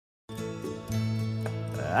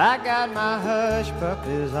I got my hush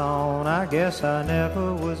puppies on. I guess I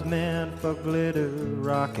never was meant for glitter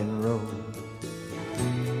rock and roll.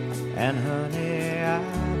 And honey, I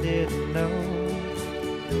didn't know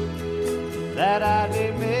that I'd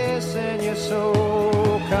be missing you so.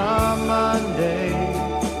 Come Monday,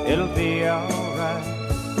 it'll be alright.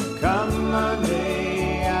 Come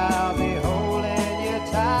Monday, I'll be holding you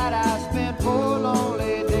tight. I spent 4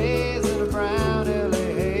 lonely days in a brown LA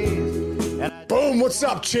haze. Boom, what's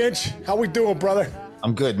up, Chinch? How we doing, brother?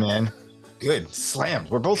 I'm good, man. Good. Slammed.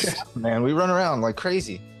 We're both slammed, man. We run around like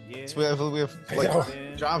crazy. So we have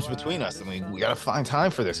like jobs between us, and we got to find time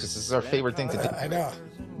for this because this is our favorite thing to do. I know.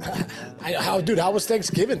 Dude, how was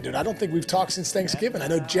Thanksgiving, dude? I don't think we've talked since Thanksgiving. I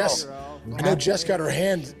know Jess got her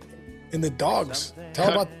hand in the dogs.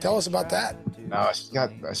 Tell us about that. No,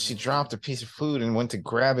 she dropped a piece of food and went to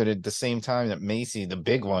grab it at the same time that Macy, the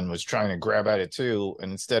big one, was trying to grab at it too.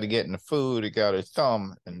 And instead of getting the food, it got her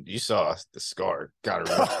thumb, and you saw the scar. Got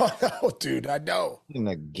her. Oh, no, dude, I know. In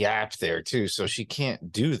the gap there too, so she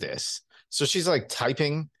can't do this. So she's like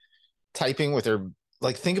typing with her.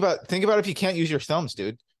 Like think about if you can't use your thumbs,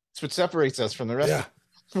 dude. It's what separates us from the rest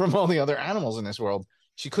from all the other animals in this world.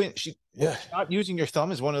 Not using your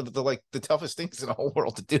thumb is one of the toughest things in the whole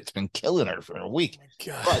world to do. It's been killing her for a week.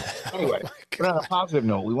 But anyway, but on a positive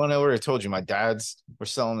note, we went over. I told you my dad's were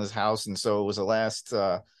selling his house, and so it was the last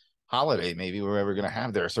holiday maybe we were ever going to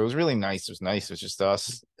have there. So it was really nice. It was nice. It was just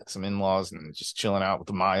us, some in-laws, and just chilling out with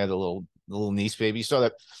the Maya, the little niece baby. You saw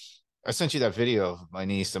that? I sent you that video of my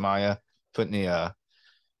niece, Amaya, putting the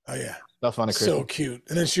stuff on a Christmas. So cute.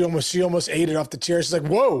 And then she almost ate it off the chair. She's like,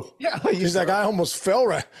 whoa. Yeah. She's like, I almost fell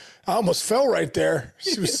right there.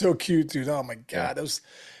 She was so cute, dude. Oh my God.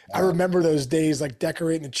 I remember those days, like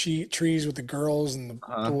decorating the trees with the girls and the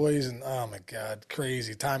boys, and oh my God,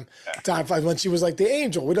 crazy time flies. When she was like the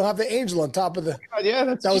angel. We don't have the angel on top of the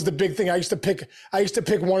that was the big thing. I used to pick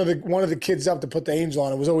one of the kids up to put the angel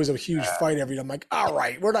on. It was always a huge fight every time. I'm like, all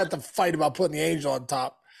right, we're not to fight about putting the angel on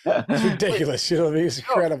top. It's ridiculous. You know what I mean? It's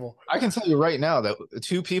incredible. I can tell you right now that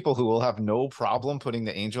 2 people who will have no problem putting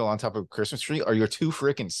the angel on top of a Christmas tree are your 2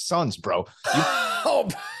 freaking sons, bro.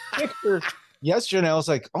 Yes, Janelle's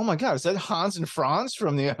like, oh my God, is that Hans and Franz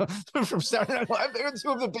from Saturday Night Live? They're 2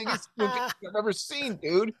 of the biggest I've ever seen,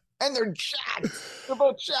 dude. And they're jacked. They're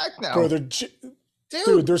both jacked now. Bro, dude,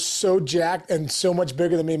 they're so jacked and so much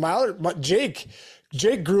bigger than me. Jake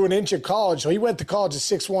grew an inch at college. So he went to college at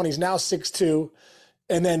 6'1". He's now 6'2".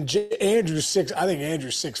 And then Andrew's 6. I think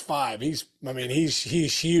Andrew's 6'5". He's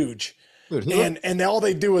huge. Dude, and all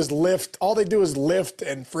they do is lift. All they do is lift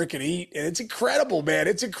and freaking eat. And it's incredible, man.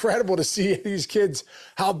 It's incredible to see these kids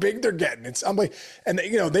how big they're getting. It's unbelievable. And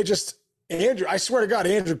Andrew. I swear to God,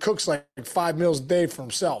 Andrew cooks like 5 meals a day for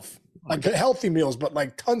himself, like healthy meals, but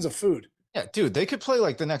like tons of food. Yeah, dude, they could play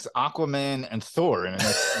like the next Aquaman and Thor.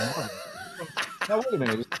 Now wait a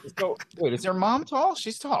minute. Wait, is their mom tall?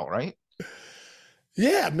 She's tall, right?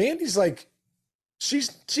 Yeah, Mandy's like, she's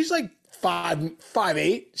like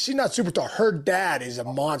 5'8". She's not super tall. Her dad is a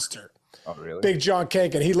monster. Oh, really? Big John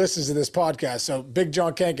Kankin. He listens to this podcast. So Big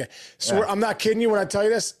John Kankin. I'm not kidding you when I tell you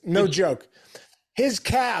this. No joke. His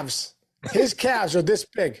calves are this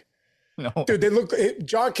big. No. Dude,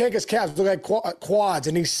 John Kankin's calves look like quads,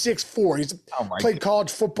 and he's 6'4". He's played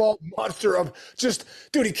college football, monster of just,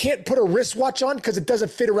 dude, he can't put a wristwatch on because it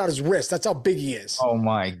doesn't fit around his wrist. That's how big he is. Oh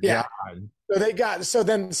my God. And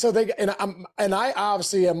I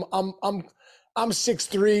obviously I'm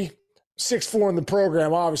 6'3", 6'4" in the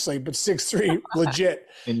program, obviously, but 6'3" legit.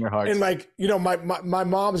 In your heart. And like, my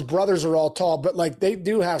mom's brothers are all tall, but like they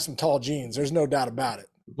do have some tall genes. There's no doubt about it.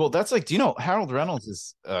 Well, that's like, do you know Harold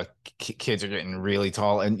Reynolds' kids are getting really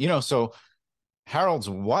tall, and so Harold's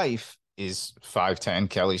wife is 5'10".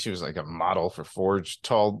 Kelly, she was like a model for Forge,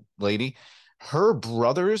 tall lady. Her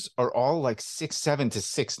brothers are all like 6'7" to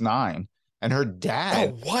 6'9". And her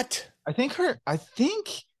dad. Oh, what? I think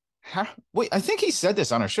he said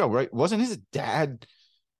this on her show, right? Wasn't his dad?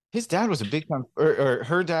 His dad was a big time, or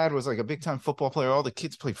her dad was like a big time football player. All the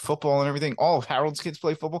kids played football and everything. All of Harold's kids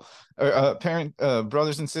play football.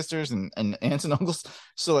 Brothers and sisters and aunts and uncles.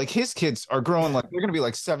 So like his kids are growing like they're gonna be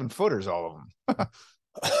like 7-footers, all of them.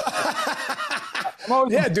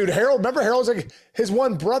 Yeah, dude. Remember Harold's like his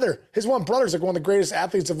one brother's like one of the greatest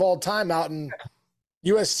athletes of all time out in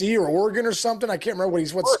USC or Oregon or something. I can't remember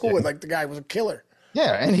what school. Like the guy was a killer.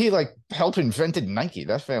 Yeah, and he like helped invented Nike.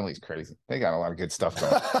 That family's crazy. They got a lot of good stuff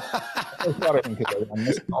going. I thought of him because I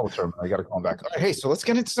missed all the tournament. I got to call him back. All right, hey, so let's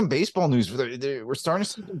get into some baseball news. We're starting to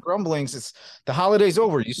see some grumblings. It's the holiday's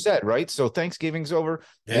over. You said right, so Thanksgiving's over.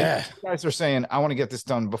 Yeah, you guys are saying I want to get this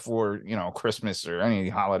done before Christmas or any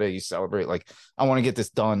holiday you celebrate. Like I want to get this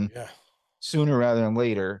done sooner rather than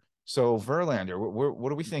later. So Verlander,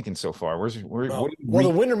 what are we thinking so far? Well, the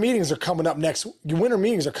winter meetings are coming up next. Your winter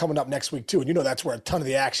meetings are coming up next week too, and that's where a ton of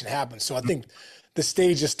the action happens. So I think the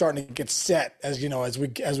stage is starting to get set as we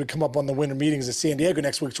come up on the winter meetings in San Diego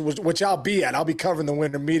next week, which I'll be at. I'll be covering the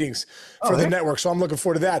winter meetings for the network, so I'm looking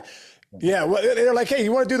forward to that. Yeah, well, they're like, hey,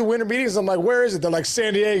 you want to do the winter meetings? I'm like, where is it? They're like,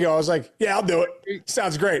 San Diego. I was like, yeah, I'll do it.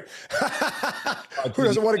 Sounds great. Who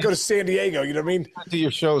doesn't want to go to San Diego? You know what I mean? Do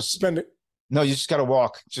your shows. Spend it. No, you just got to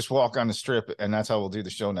walk. Just walk on the strip, and that's how we'll do the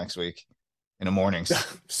show next week in the mornings.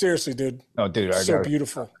 Seriously, dude. No, dude, so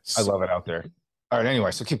beautiful. I love it out there. All right,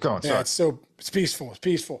 anyway, so keep going. Yeah, it's peaceful. It's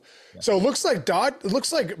peaceful. Yeah. So it looks like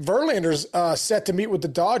Verlander's set to meet with the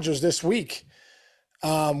Dodgers this week,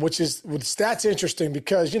 that's interesting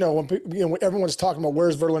because when everyone's talking about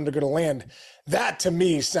where's Verlander going to land, that to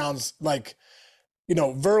me sounds like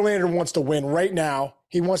Verlander wants to win right now.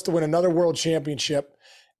 He wants to win another World Championship,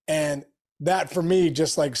 and that for me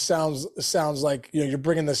just like sounds like you're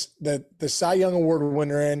bringing the Cy Young Award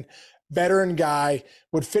winner in, veteran guy,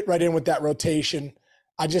 would fit right in with that rotation.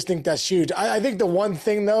 I just think that's huge. I think the one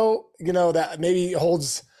thing though, that maybe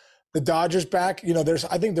holds the Dodgers back,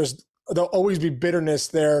 there'll always be bitterness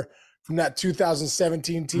there from that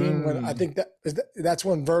 2017 team when I think that's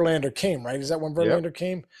when Verlander came, right? Is that when Verlander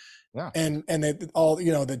came? Yeah. And all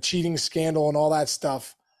the cheating scandal and all that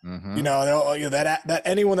stuff. Mm-hmm. That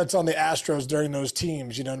anyone that's on the Astros during those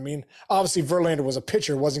teams, you know what I mean? Obviously Verlander was a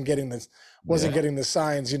pitcher, wasn't getting the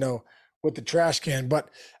signs, with the trash can, but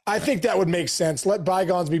I think that would make sense. Let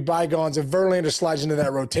bygones be bygones. If Verlander slides into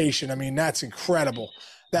that rotation, I mean, that's incredible.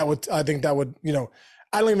 I think that would,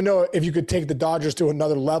 I don't even know if you could take the Dodgers to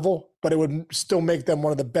another level, but it would still make them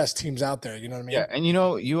one of the best teams out there. You know what I mean? Yeah. And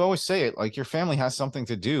you always say it, like your family has something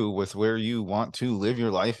to do with where you want to live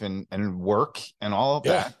your life and work and all of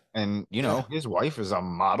that. And, his wife is a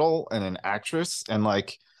model and an actress. And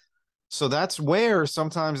so that's where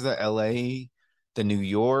sometimes the LA, the New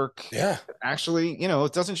York, actually,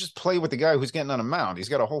 it doesn't just play with the guy who's getting on a mound. He's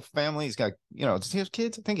got a whole family. He's got, does he have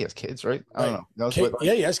kids? I think he has kids, right? I don't know.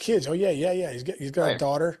 He has kids. Oh yeah. He's got a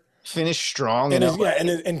daughter. Finished strong.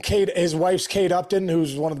 And Kate, his wife's Kate Upton,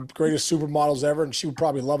 who's one of the greatest supermodels ever, and she would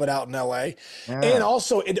probably love it out in LA. Yeah. And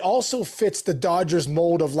also, it also fits the Dodgers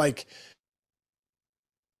mold of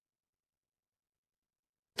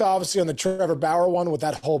obviously on the Trevor Bauer one with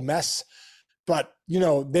that whole mess. But,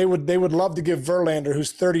 they would love to give Verlander,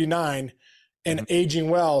 who's 39 and aging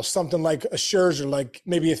well, something like a Scherzer, like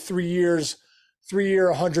maybe a 3 year,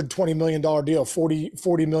 $120 million deal,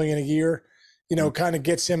 40 million a year, kind of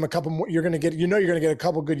gets him a couple more. You're going to get a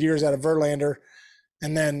couple good years out of Verlander.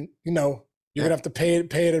 And then, you're going to have to pay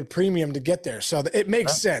it at a premium to get there. So it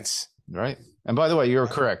makes sense. Right. And by the way, you're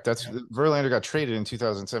correct. Verlander got traded in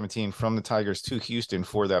 2017 from the Tigers to Houston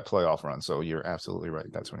for that playoff run. So you're absolutely right.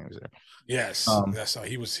 That's when he was there. Yes. That's how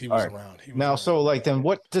he was right. around. So then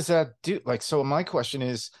what does that do? So my question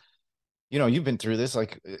is, you've been through this, are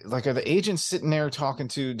the agents sitting there talking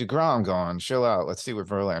to DeGrom going, chill out, let's see what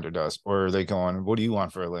Verlander does? Or are they going, what do you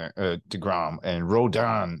want for DeGrom? And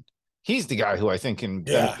Rodon, he's the guy who I think can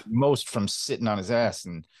benefit most from sitting on his ass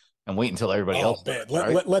and wait until everybody else.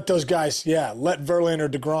 Let those guys, let Verlander,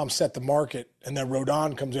 DeGrom set the market, and then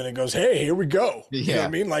Rodon comes in and goes, hey, here we go. Yeah. You know what I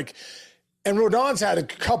mean? And Rodon's had a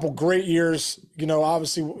couple great years,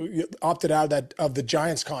 obviously opted out of the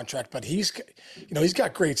Giants contract, but he's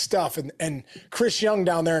got great stuff. And Chris Young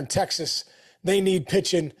down there in Texas, they need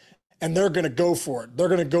pitching, and they're going to go for it. They're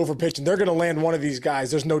going to go for pitching. They're going to land one of these guys.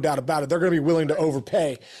 There's no doubt about it. They're going to be willing to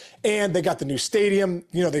overpay. And they got the new stadium.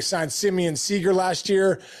 They signed Simeon Seager last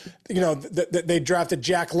year. They drafted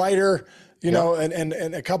Jack Leiter,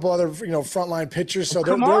 and a couple other, frontline pitchers. So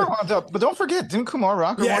Kumar wound up, but don't forget, didn't Kumar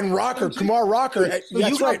Rocker? Yeah, and Kumar Rocker.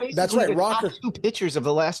 That's right. That's right. Rocker. Two pitchers of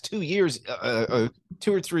the last 2 years, 2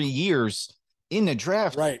 or 3 years in the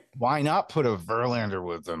draft. Right. Why not put a Verlander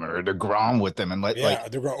with them or a DeGrom with them and or a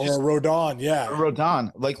Rodon? Yeah.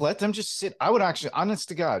 Rodon. Let them just sit. I would actually, honest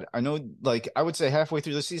to God, I know, I would say halfway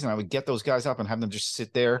through the season, I would get those guys up and have them just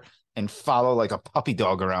sit there and follow like a puppy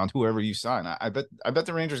dog around whoever you sign. I bet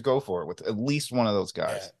the Rangers go for it with at least one of those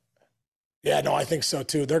guys. Yeah, no, I think so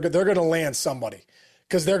too. They're going to land somebody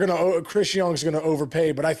because Chris Young's going to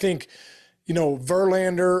overpay. But I think,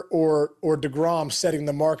 Verlander or DeGrom setting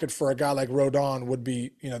the market for a guy like Rodon would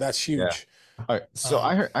be, that's huge. All right. So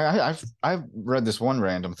I heard I've read this one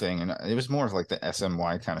random thing, and it was more of like the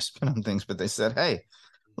SNY kind of spin on things, but they said, hey,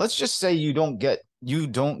 let's just say you don't get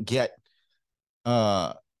to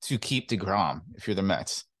keep DeGrom if you're the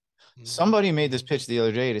Mets. Somebody made this pitch the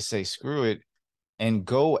other day to say, screw it, and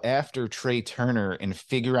go after Trey Turner and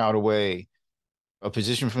figure out a way, a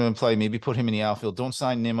position for him to play, maybe put him in the outfield. Don't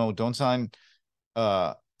sign Nimmo, don't sign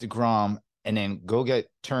DeGrom, and then go get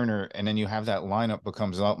Turner, and then you have that lineup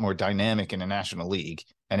becomes a lot more dynamic in the National League,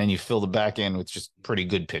 and then you fill the back end with just pretty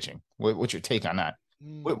good pitching. What's your take on that?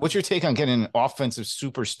 What's your take on getting an offensive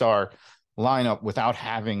superstar lineup without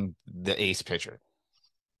having the ace pitcher?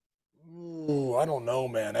 Ooh, I don't know,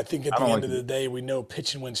 man. I think at the end of the day, we know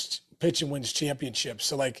pitching wins championships.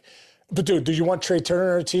 So like, but dude, do you want Trey Turner on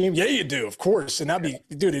our team? Yeah, you do, of course. And that'd be,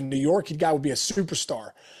 dude, in New York, the guy would be a superstar.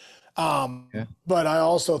 But I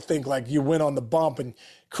also think like you win on the bump, and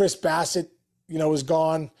Chris Bassett, is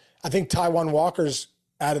gone. I think Taijuan Walker's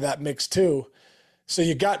out of that mix too. So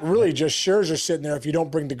you got really just Scherzer sitting there if you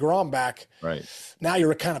don't bring DeGrom back. Right. Now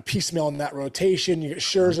you're kind of piecemealing that rotation. You get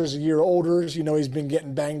Scherzer's a year older. He's been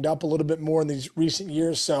getting banged up a little bit more in these recent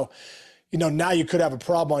years. So, now you could have a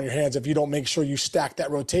problem on your hands if you don't make sure you stack that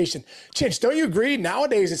rotation. Chinch, don't you agree?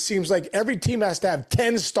 Nowadays, it seems like every team has to have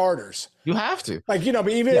 10 starters. You have to. But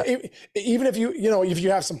even if if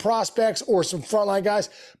you have some prospects or some frontline guys,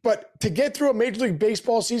 but to get through a Major League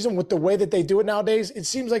Baseball season with the way that they do it nowadays, it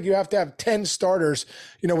seems like you have to have 10 starters,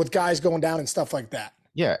 with guys going down and stuff like that.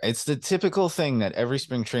 Yeah, it's the typical thing that every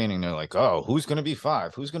spring training, they're like, oh, who's going to be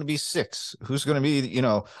 5? Who's going to be 6? Who's going to be,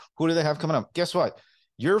 who do they have coming up? Guess what?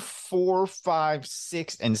 Your 4, 5,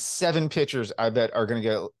 6, and 7 pitchers, I bet, are going to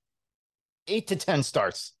get 8 to 10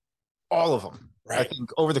 starts. All of them, right. I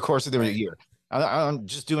think, over the course of the year. I'm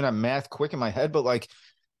just doing that math quick in my head, but like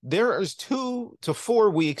there is 2 to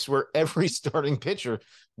 4 weeks where every starting pitcher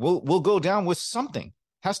will go down with something,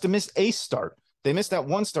 has to miss a start. They miss that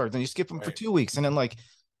one start, then you skip them for 2 weeks. And then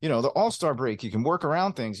the All-Star break, you can work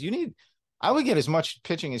around things. I would get as much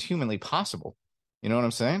pitching as humanly possible. You know what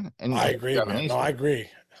I'm saying? And I agree, man. No, I agree.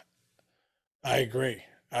 Yeah.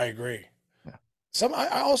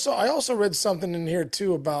 I also read something in here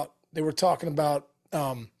too about, they were talking about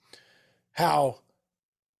how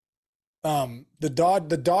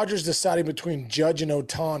the Dodgers deciding between Judge and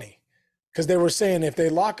Ohtani, because they were saying if they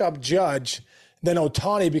lock up Judge, then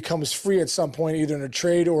Ohtani becomes free at some point, either in a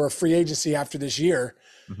trade or a free agency after this year.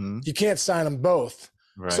 Mm-hmm. You can't sign them both.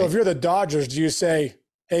 Right. So if you're the Dodgers, do you say,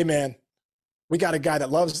 hey, man, we got a guy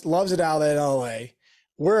that loves it out in LA.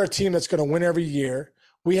 We're a team that's going to win every year.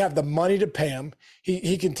 We have the money to pay him.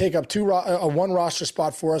 He can take up one roster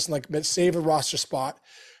spot for us and save a roster spot.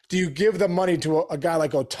 Do you give the money to a guy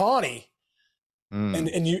like Ohtani,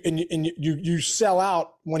 and you sell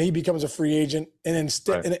out when he becomes a free agent, and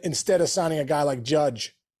instead of signing a guy like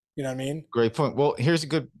Judge? You know what I mean? Great point. Well, here's a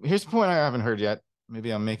point I haven't heard yet.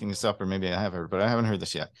 Maybe I'm making this up, or maybe I have heard, but I haven't heard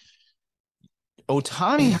this yet.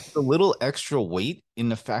 Ohtani has a little extra weight in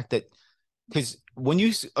the fact that, because when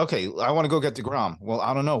I want to go get DeGrom. Well,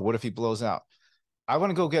 I don't know. What if he blows out? I want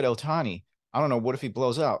to go get Ohtani. I don't know. What if he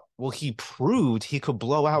blows out? Well, he proved he could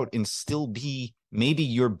blow out and still be maybe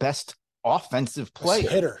your best offensive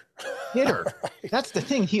player. Hitter. Right. That's the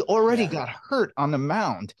thing. He already got hurt on the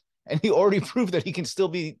mound, and he already proved that he can still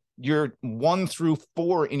be your 1 through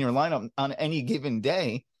 4 in your lineup on any given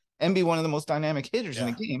day and be one of the most dynamic hitters in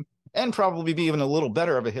the game, and probably be even a little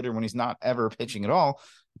better of a hitter when he's not ever pitching at all.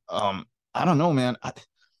 I don't know, man.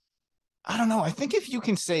 I don't know. I think if you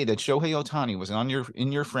can say that Shohei Ohtani was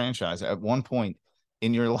in your franchise at one point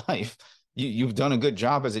in your life, you've done a good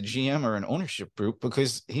job as a GM or an ownership group,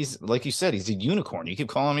 because he's, like you said, he's a unicorn. You keep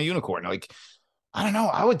calling him a unicorn. Like, I don't know.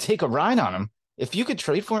 I would take a ride on him if you could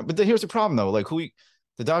trade for him. But here's the problem, though. Like,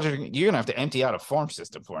 the Dodgers, you're gonna have to empty out a farm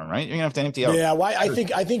system for him, right? You're gonna have to empty out. Yeah, well, I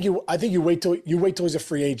think you wait till he's a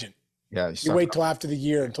free agent. Yeah, you wait till after the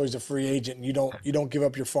year until he's a free agent, and you don't give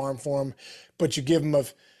up your farm for him, but you give him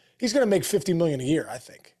he's going to make $50 million a year. I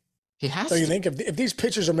think he has. So you think if these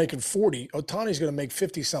pitchers are making 40, Ohtani's going to make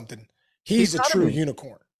 50 something. He's a true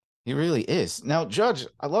unicorn. He really is. Now, Judge,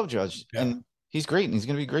 I love Judge, and he's great, and he's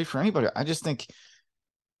going to be great for anybody. I just think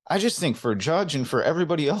for Judge and for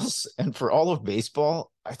everybody else and for all of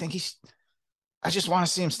baseball, I just want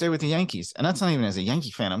to see him stay with the Yankees, and that's not even as a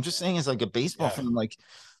Yankee fan. I'm just saying as like a baseball fan, like.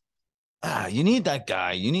 You need that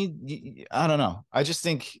guy. I don't know. I just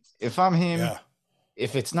think if I'm him,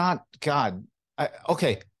 if it's not God,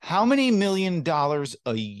 how many $1 million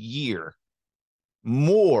a year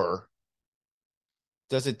more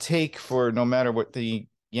does it take for, no matter what the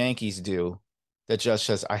Yankees do, that Judge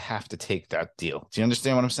says, I have to take that deal? Do you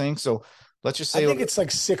understand what I'm saying? So Let's just I say think it's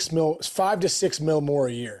like 6 mil, 5 to 6 mil more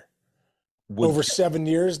a year over 7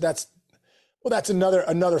 years. That's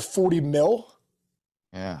another 40 mil.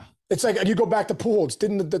 Yeah. It's like, you go back to Pujols.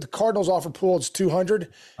 Didn't the Cardinals offer Pujols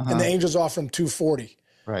 200 and the Angels offered him 240?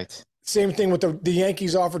 Right. Same thing with the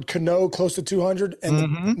Yankees offered Cano close to 200 and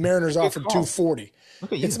the Mariners offered 240.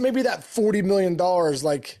 Look at you. It's maybe that $40 million,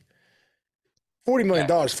 like $40 million,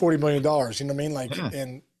 $40 million. You know what I mean? Like,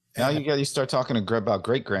 and now you start talking about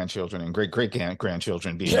great grandchildren and great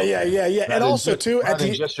grandchildren being yeah. And also too, at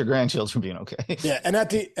the just your grandchildren being okay. Yeah, and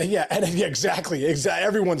exactly.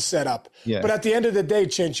 Everyone's set up. Yeah. But at the end of the day,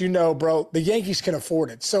 Chinch, bro, the Yankees can afford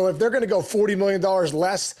it. So if they're going to go $40 million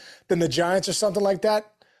less than the Giants or something like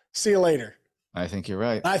that, see you later. I think you're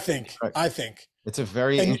right. I think it's a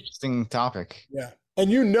very interesting topic. Yeah.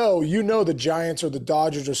 And the Giants or the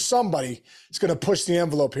Dodgers or somebody is going to push the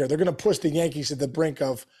envelope here. They're going to push the Yankees to the brink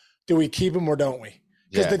of, do we keep him or don't we?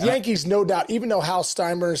 Because the Yankees, no doubt, even though Hal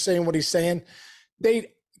Steinbrenner is saying what he's saying,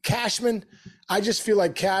 Cashman, I just feel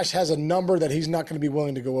like Cash has a number that he's not going to be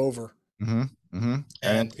willing to go over.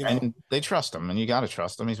 And they trust him, and you got to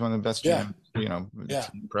trust him. He's one of the best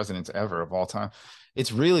presidents ever of all time.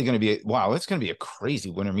 It's really going to be it's going to be a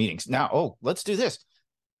crazy winter meetings. Now, let's do this.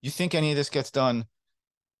 You think any of this gets done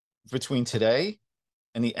between today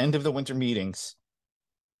and the end of the winter meetings?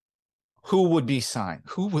 Who would be signed?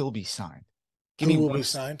 Who will be signed? Who will be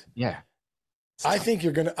signed? Yeah. I think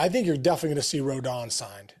you're definitely going to see Rodon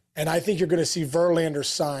signed. And I think you're going to see Verlander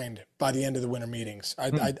signed by the end of the winter meetings.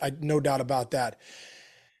 I no doubt about that.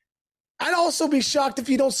 I'd also be shocked if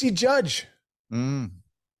you don't see Judge. You know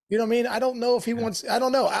what I mean? I don't know if he wants – I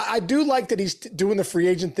don't know. I do like that he's doing the free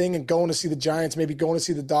agent thing and going to see the Giants, maybe going to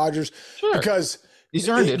see the Dodgers. Sure. Because – he's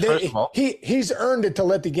earned it, first of all. He's earned it to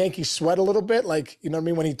let the Yankees sweat a little bit. Like, you know what I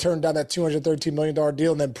mean? When he turned down that $213 million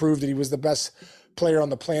deal and then proved that he was the best player on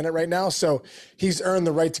the planet right now. So he's earned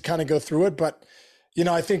the right to kind of go through it. But,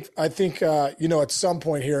 I think at some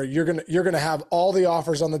point here, you're going to have all the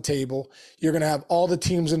offers on the table. You're going to have all the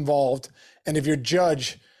teams involved. And if you're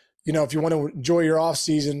Judge, if you want to enjoy your off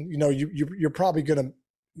season, you're probably going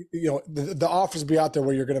to, the offers will be out there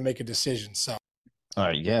where you're going to make a decision. So. All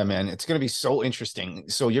right. Yeah, man. It's going to be so interesting.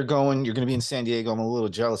 So you're going to be in San Diego. I'm a little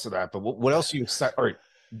jealous of that, but what else are you excited? All right.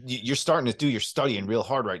 You're starting to do your studying real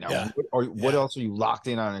hard right now. Yeah. What else are you locked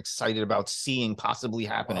in on and excited about seeing possibly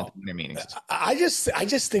happen at the winter meetings? I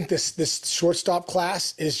just think this shortstop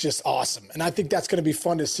class is just awesome. And I think that's going to be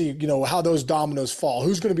fun to see, how those dominoes fall.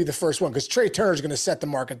 Who's going to be the first one? Because Trey Turner is going to set the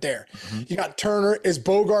market there. You got Turner. Is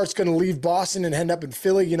Bogarts going to leave Boston and end up in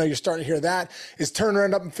Philly? You're starting to hear that. Is Turner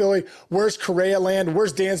end up in Philly? Where's Correa land?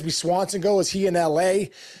 Where's Dansby Swanson go? Is he in LA?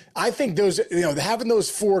 I think those, having those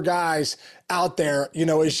four guys out there,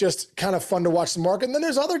 is just kind of fun to watch the market. And then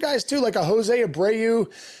there's other guys too, like a Jose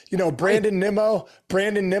Abreu, Brandon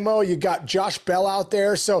Nimmo. You got Josh Bell out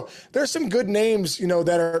there. So there's some good names,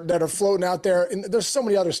 that are floating out there. And there's so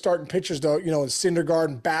many other starting pitchers though, Syndergaard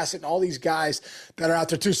and Bassett and all these guys that are out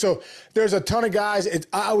there too. So there's a ton of guys.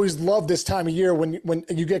 I always love this time of year when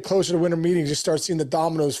you get closer to winter meetings, you start seeing the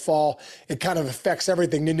dominoes fall. It kind of affects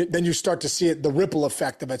everything. Then you start to see it, the ripple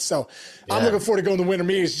effect of it. So I'm looking forward to going to winter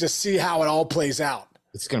meetings to just see how it all plays out.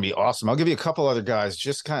 It's going to be awesome. I'll give you a couple other guys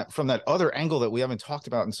just kind of from that other angle that we haven't talked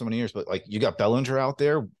about in so many years, but like you got Bellinger out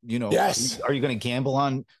there, Yes. Are you going to gamble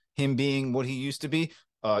on him being what he used to be?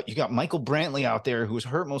 You got Michael Brantley out there who was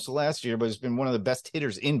hurt most of last year, but has been one of the best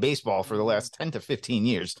hitters in baseball for the last 10 to 15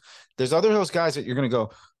 years. There's those guys that you're going to go,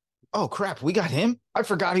 oh crap, we got him. I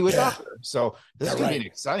forgot he was out there. So this is going to be an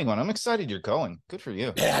exciting one. I'm excited you're going. Good for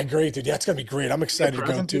you. Yeah, great, dude. Yeah, it's going to be great. I'm excited to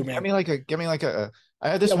go too, man. Give me like a I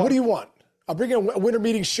had this one. What do you want? I'll bring in a winter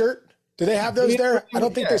meeting shirt. Do they have those there? I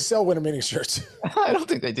don't think they sell winter meeting shirts. I don't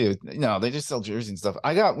think they do. No, they just sell jerseys and stuff.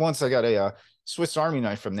 I got a Swiss Army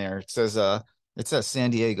knife from there. It says San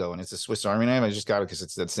Diego, and it's a Swiss Army knife. I just got it because it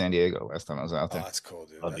said San Diego last time I was out there. Oh, that's cool,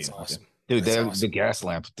 dude. That's awesome. Dude, they have the gas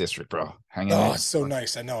lamp district, bro. Hanging in. Oh, it's so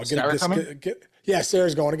nice. I know.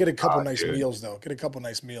 Sarah's going to get a couple nice meals, though. Get a couple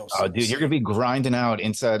nice meals. Oh, dude, you're going to be grinding out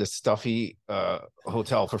inside a stuffy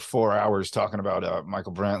hotel for 4 hours talking about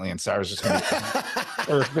Michael Brantley, and Sarah's just going to be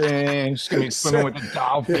surfing, just going to be swimming with the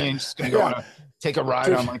dolphins, just going to go on take a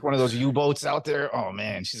ride on like one of those U-boats out there. Oh,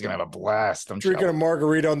 man, she's going to have a blast. I'm drinking a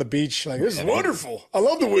margarita on the beach. Like, this is wonderful. I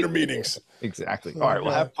love the winter meetings. Exactly. All right,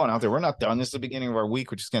 we'll have fun out there. We're not done. This is the beginning of our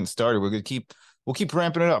week. We're just getting started. We'll keep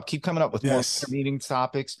ramping it up, keep coming up with more meeting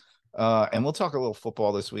topics. And we'll talk a little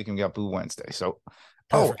football this week, and we got Boo Wednesday. So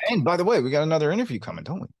Perfect. Oh, and by the way, we got another interview coming,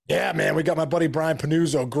 don't we? Yeah, man. We got my buddy Brian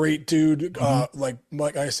Panuzzo, great dude. Like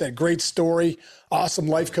I said, great story. Awesome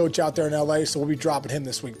life coach out there in LA. So we'll be dropping him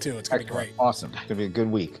this week too. It's gonna be great. Awesome. It's gonna be a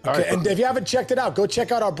good week. Okay. And if you haven't checked it out, go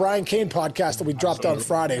check out our Brian Kane podcast that we dropped on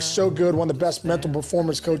Friday. So good. One of the best mental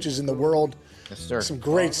performance coaches in the world. Yes, sir. Some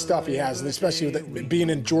great stuff he has, and especially with being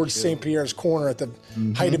in George St. Pierre's corner at the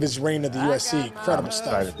height of his reign at the USC. Incredible stuff.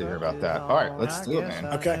 Excited to hear about that. All right, let's do it, man.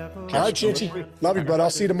 Okay. All right, Chinchy. Love you, bud. I'll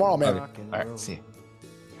see you tomorrow, man. All right, see you.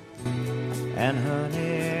 And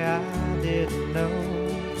honey, I didn't know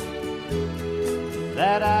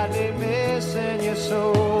that I'd be missing you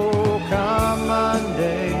so. Come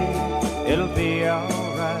Monday, it'll be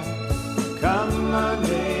alright. Come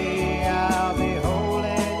Monday, I'll be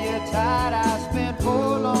holding you tight. I spent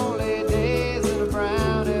 4 lonely days in a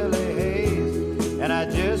brown LA haze, and I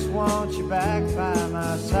just want you back by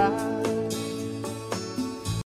my side.